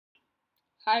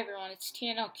Hi everyone, it's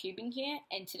TNL Cubing here,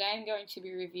 and today I'm going to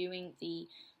be reviewing the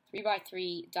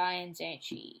 3x3 Dayan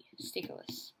Zhanchi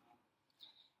stickerless.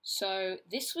 So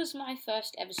this was my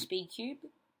first ever speed cube.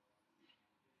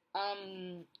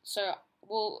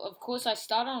 Well, of course I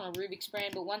started on a Rubik's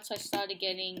brand, but once I started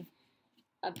getting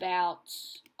about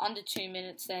under 2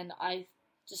 minutes, then I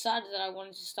decided that I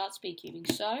wanted to start speed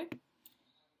cubing. So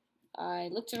I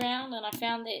looked around and I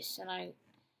found this, and I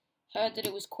heard that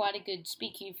it was quite a good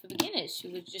speed cube for beginners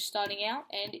who were just starting out,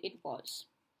 and it was.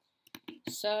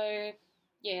 So,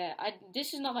 yeah,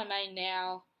 this is not my main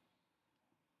now,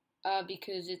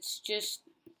 because it's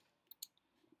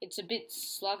a bit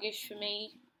sluggish for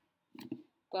me,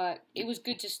 but it was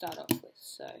good to start off with.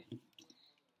 So,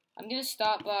 I'm going to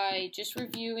start by just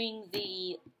reviewing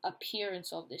the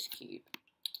appearance of this cube.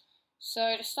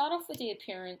 So, to start off with the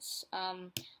appearance, I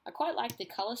quite like the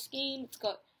color scheme. It's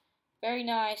got very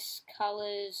nice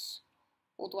colors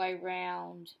all the way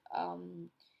around.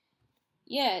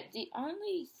 Yeah, the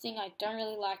only thing I don't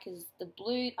really like is the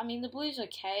blue. I mean, the blue's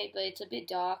okay, but it's a bit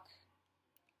dark.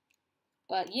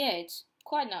 But yeah, it's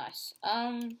quite nice.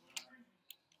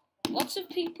 Lots of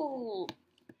people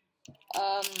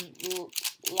will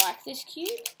like this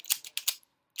cube.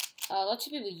 Lots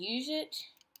of people use it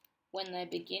when they're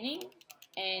beginning,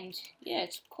 and yeah,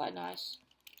 it's quite nice.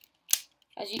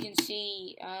 As you can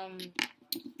see,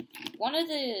 one of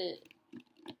the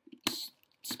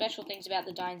special things about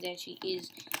the Dayan Zhanchi is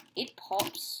it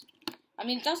pops. I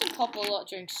mean, it doesn't pop a lot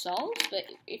during solves, but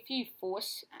if you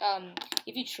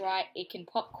try, it can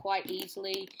pop quite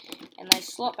easily, and they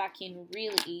slot back in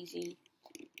really easy.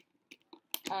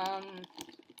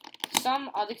 Some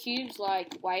other cubes,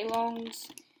 like Weilong's,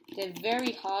 they're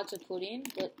very hard to put in,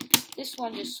 but this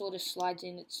one just sort of slides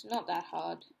in. It's not that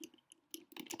hard.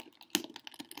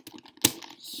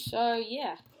 So,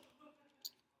 yeah.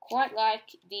 Quite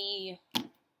like the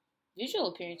visual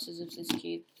appearances of this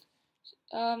cube.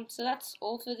 So that's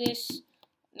all for this.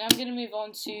 Now I'm going to move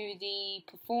on to the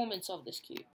performance of this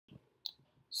cube.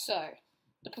 So,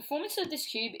 the performance of this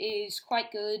cube is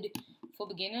quite good for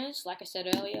beginners, like I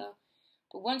said earlier.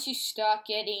 But once you start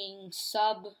getting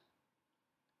sub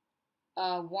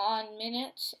 1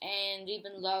 minute and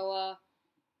even lower,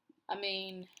 I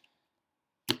mean,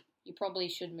 you probably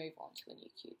should move on to a new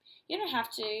cube. You don't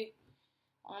have to.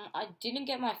 I didn't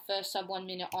get my first sub 1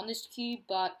 minute on this cube,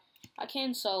 but I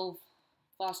can solve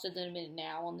faster than a minute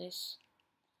now on this.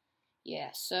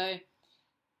 Yeah, so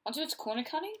onto its corner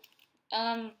cutting.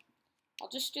 I'll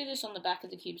just do this on the back of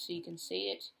the cube so you can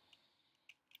see it.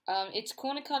 It's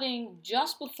corner cutting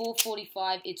just before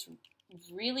 45. It's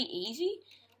really easy.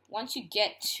 Once you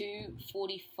get to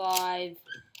 45,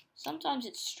 sometimes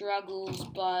it struggles,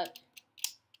 but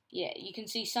yeah, you can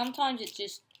see sometimes it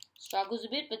just struggles a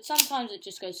bit, but sometimes it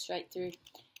just goes straight through.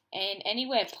 And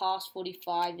anywhere past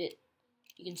 45, you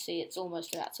can see it's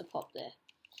almost about to pop there.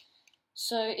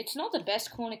 So it's not the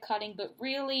best corner cutting, but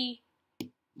really,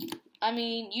 I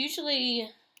mean,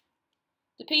 usually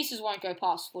the pieces won't go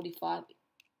past 45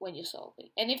 when you're solving.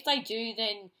 And if they do,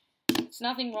 then it's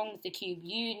nothing wrong with the cube.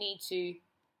 You need to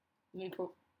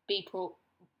be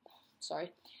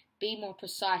more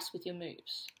precise with your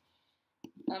moves.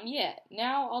 Yeah,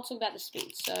 now I'll talk about the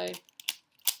speed. So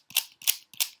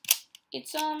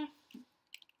it's not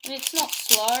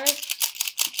slow.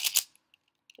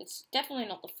 It's definitely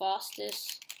not the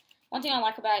fastest. One thing I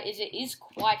like about it is it is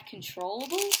quite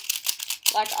controllable.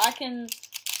 Like I'm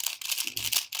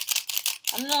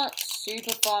not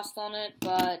super fast on it,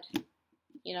 but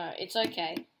you know, it's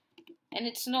okay. And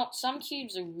it's not, some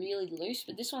cubes are really loose,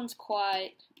 but this one's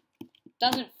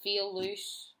doesn't feel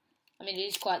loose. I mean, it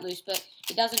is quite loose, but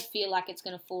it doesn't feel like it's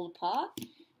going to fall apart.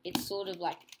 It's sort of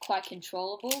like quite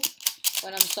controllable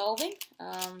when I'm solving.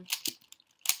 I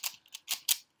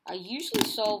usually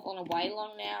solve on a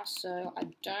Weilong now, so I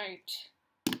don't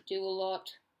do a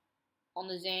lot on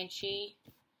the Zhanchi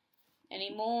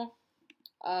anymore.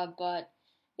 But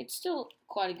it's still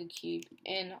quite a good cube,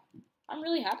 and I'm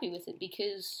really happy with it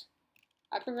because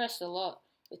I progressed a lot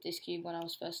with this cube when I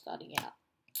was first starting out.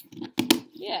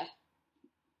 Yeah.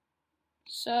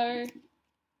 So, I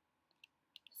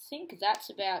think that's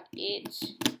about it.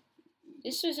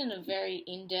 This wasn't a very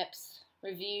in-depth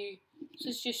review. This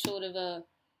was just sort of a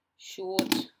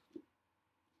short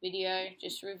video,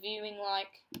 just reviewing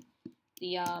like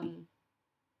the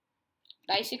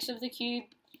basics of the cube.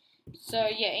 So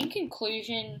yeah, in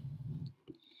conclusion,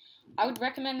 I would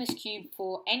recommend this cube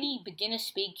for any beginner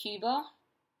speed cuber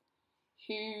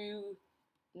who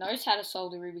knows how to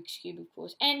solve the Rubik's Cube, of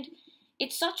course. And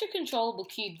it's such a controllable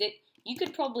cube that you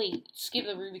could probably skip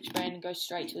the Rubik's brand and go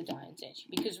straight to a Dayan Zhanchi,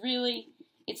 because really,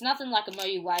 It's nothing like a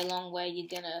Moyu Wailong where you're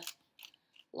gonna,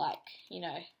 like,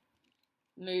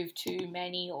 move too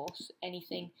many or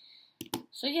anything.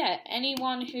 So yeah,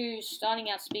 anyone who's starting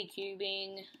out speed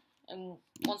cubing and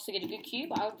wants to get a good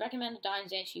cube, I would recommend a Dayan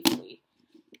Zhanchi for you.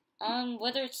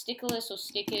 Whether it's stickerless or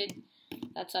stickered,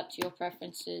 that's up to your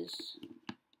preferences.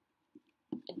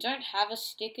 I don't have a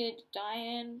stickered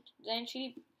Dayan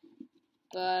Zhanchi,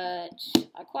 but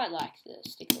I quite like the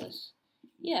stickerless.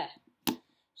 Yeah.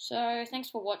 So thanks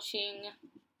for watching.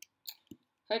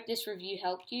 Hope this review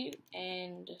helped you,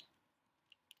 and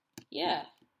yeah,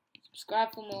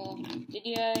 subscribe for more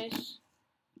videos,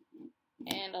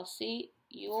 and I'll see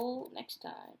you all next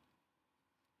time.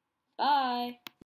 Bye!